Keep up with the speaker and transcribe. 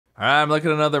All right, I'm looking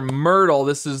at another Murdle.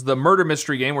 This is the murder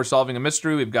mystery game. We're solving a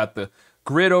mystery. We've got the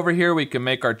grid over here. We can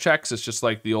make our checks. It's just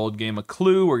like the old game of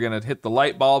Clue. We're going to hit the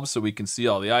light bulb so we can see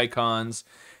all the icons.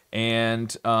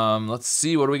 And let's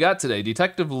see, what do we got today?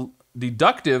 Deductive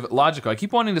Logico. I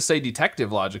keep wanting to say Detective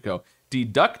Logico.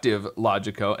 Deductive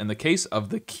Logico in the case of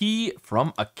the key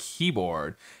from a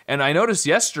keyboard. And I noticed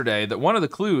yesterday that one of the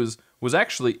clues was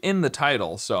actually in the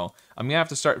title, so I'm gonna have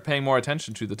to start paying more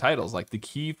attention to the titles, like the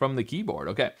key from the keyboard.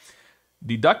 Okay.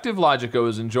 Deductive Logico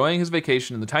is enjoying his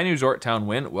vacation in the tiny resort town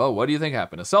when, well, what do you think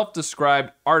happened? A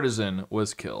self-described artisan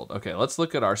was killed. Okay, let's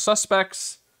look at our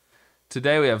suspects.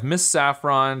 Today we have Miss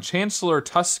Saffron, Chancellor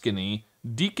Tuscany,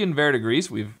 Deacon Verdigris,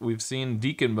 we've seen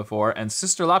Deacon before, and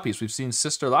Sister Lapis. We've seen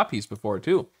Sister Lapis before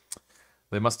too.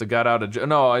 They must have got out of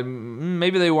no,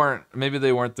 maybe they weren't. Maybe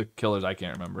they weren't the killers. I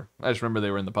can't remember. I just remember they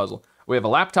were in the puzzle. We have a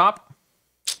laptop,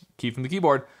 key from the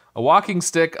keyboard, a walking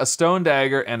stick, a stone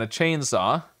dagger, and a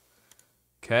chainsaw.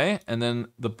 Okay, and then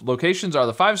the locations are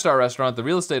the 5-star restaurant, the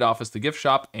real estate office, the gift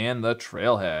shop, and the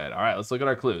trailhead. All right, let's look at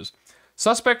our clues.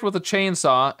 Suspect with a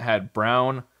chainsaw had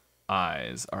brown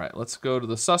eyes. All right, let's go to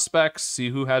the suspects, see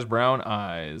who has brown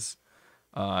eyes.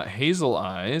 Hazel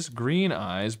eyes, green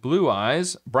eyes, blue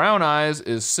eyes. Brown eyes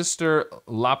is Sister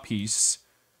Lapis.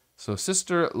 So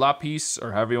Sister Lapis,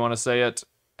 or however you want to say it,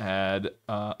 had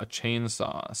a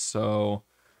chainsaw. So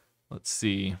let's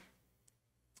see.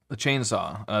 The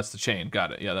chainsaw, that's the chain,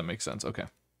 got it. Yeah, that makes sense, okay.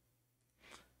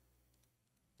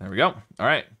 There we go, all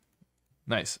right.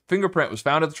 Nice, fingerprint was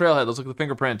found at the trailhead. Let's look at the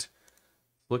fingerprint.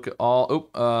 Look at all,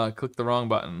 click the wrong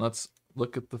button. Let's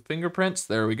look at the fingerprints,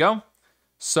 there we go.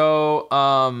 So,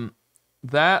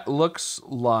 that looks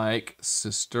like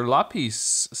Sister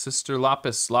Lapis. Sister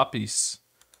Lapis. Lapis.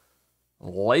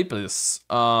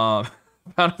 Found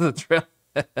at the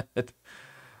trailhead.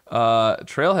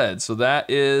 So that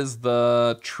is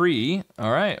the tree.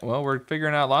 All right, well, we're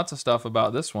figuring out lots of stuff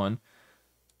about this one.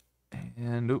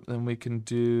 And then we can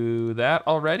do that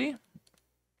already.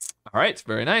 All right,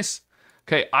 very nice.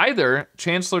 Okay, either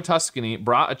Chancellor Tuscany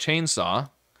brought a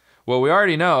chainsaw. Well, we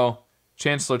already know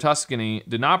Chancellor Tuscany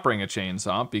did not bring a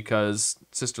chainsaw because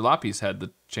Sister Lapis had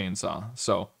the chainsaw.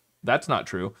 So that's not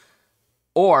true.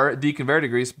 Or Deacon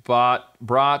Verdigris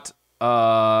brought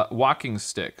a walking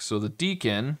stick. So the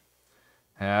Deacon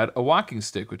had a walking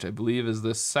stick, which I believe is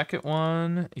the second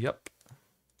one. Yep.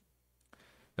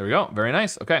 There we go. Very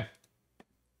nice. Okay.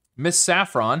 Miss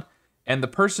Saffron and the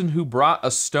person who brought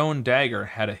a stone dagger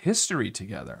had a history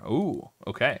together. Ooh,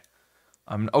 okay.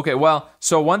 Okay, well,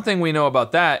 so one thing we know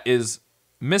about that is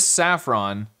Miss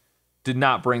Saffron did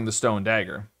not bring the stone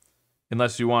dagger.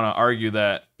 Unless you want to argue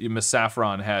that Miss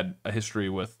Saffron had a history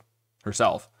with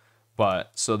herself.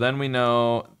 But, so then we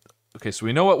know, okay, so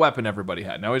we know what weapon everybody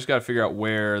had. Now we just got to figure out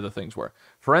where the things were.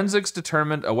 Forensics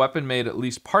determined a weapon made at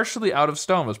least partially out of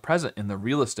stone was present in the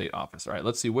real estate office. All right,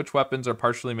 let's see which weapons are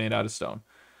partially made out of stone.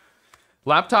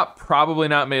 Laptop, probably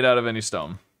not made out of any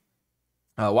stone.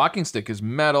 Walking stick is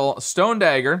metal. Stone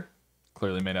dagger,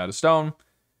 clearly made out of stone.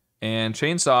 And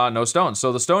chainsaw, no stone.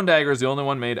 So the stone dagger is the only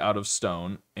one made out of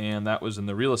stone, and that was in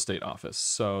the real estate office.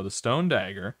 So the stone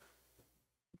dagger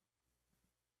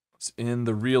is in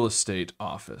the real estate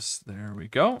office. There we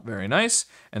go, very nice.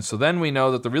 And so then we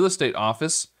know that the real estate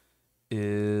office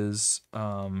is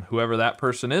whoever that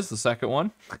person is, the second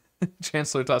one,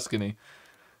 Chancellor Tuscany.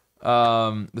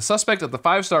 The suspect at the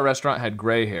 5-star restaurant had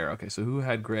gray hair. Okay, so who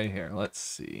had gray hair? Let's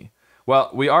see. Well,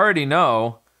 we already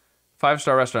know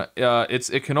 5-star restaurant.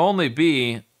 It can only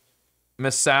be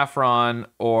Miss Saffron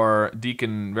or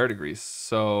Deacon Verdigris.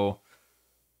 So,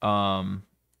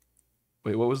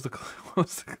 wait, what was the clue? I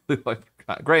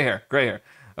forgot. Gray hair.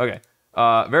 Okay.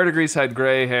 Verdigris had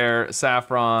gray hair.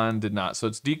 Saffron did not. So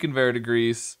it's Deacon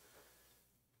Verdigris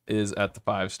is at the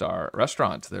 5-star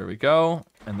restaurant. There we go.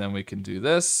 And then we can do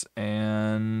this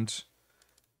and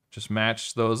just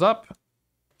match those up.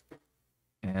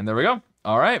 And there we go.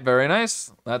 All right, very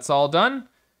nice. That's all done.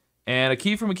 And a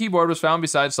key from a keyboard was found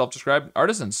beside self-described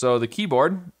artisan. So the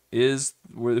keyboard is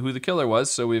who the killer was.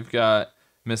 So we've got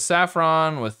Miss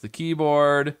Saffron with the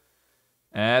keyboard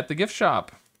at the gift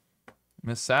shop.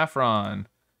 Miss Saffron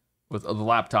with the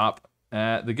laptop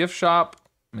at the gift shop.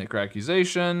 Make her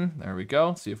accusation. There we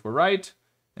go. See if we're right.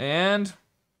 And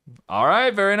all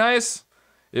right, very nice.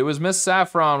 It was Miss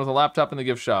Saffron with a laptop in the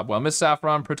gift shop. While Miss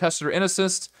Saffron protested her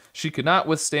innocence, she could not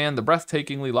withstand the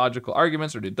breathtakingly logical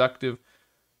arguments or deductive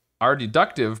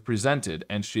presented,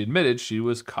 and she admitted she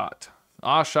was caught.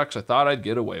 Aw, shucks, I thought I'd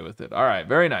get away with it. All right,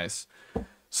 very nice.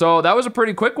 So that was a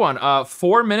pretty quick one.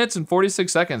 4 minutes and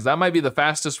 46 seconds. That might be the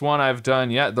fastest one I've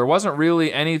done yet. There wasn't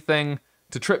really anything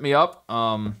to trip me up.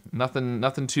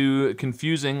 Nothing too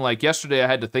confusing. Like yesterday, I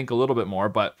had to think a little bit more,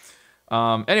 but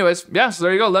anyways, yeah, so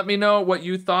there you go. Let me know what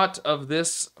you thought of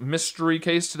this mystery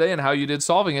case today and how you did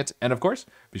solving it. And of course,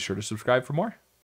 be sure to subscribe for more.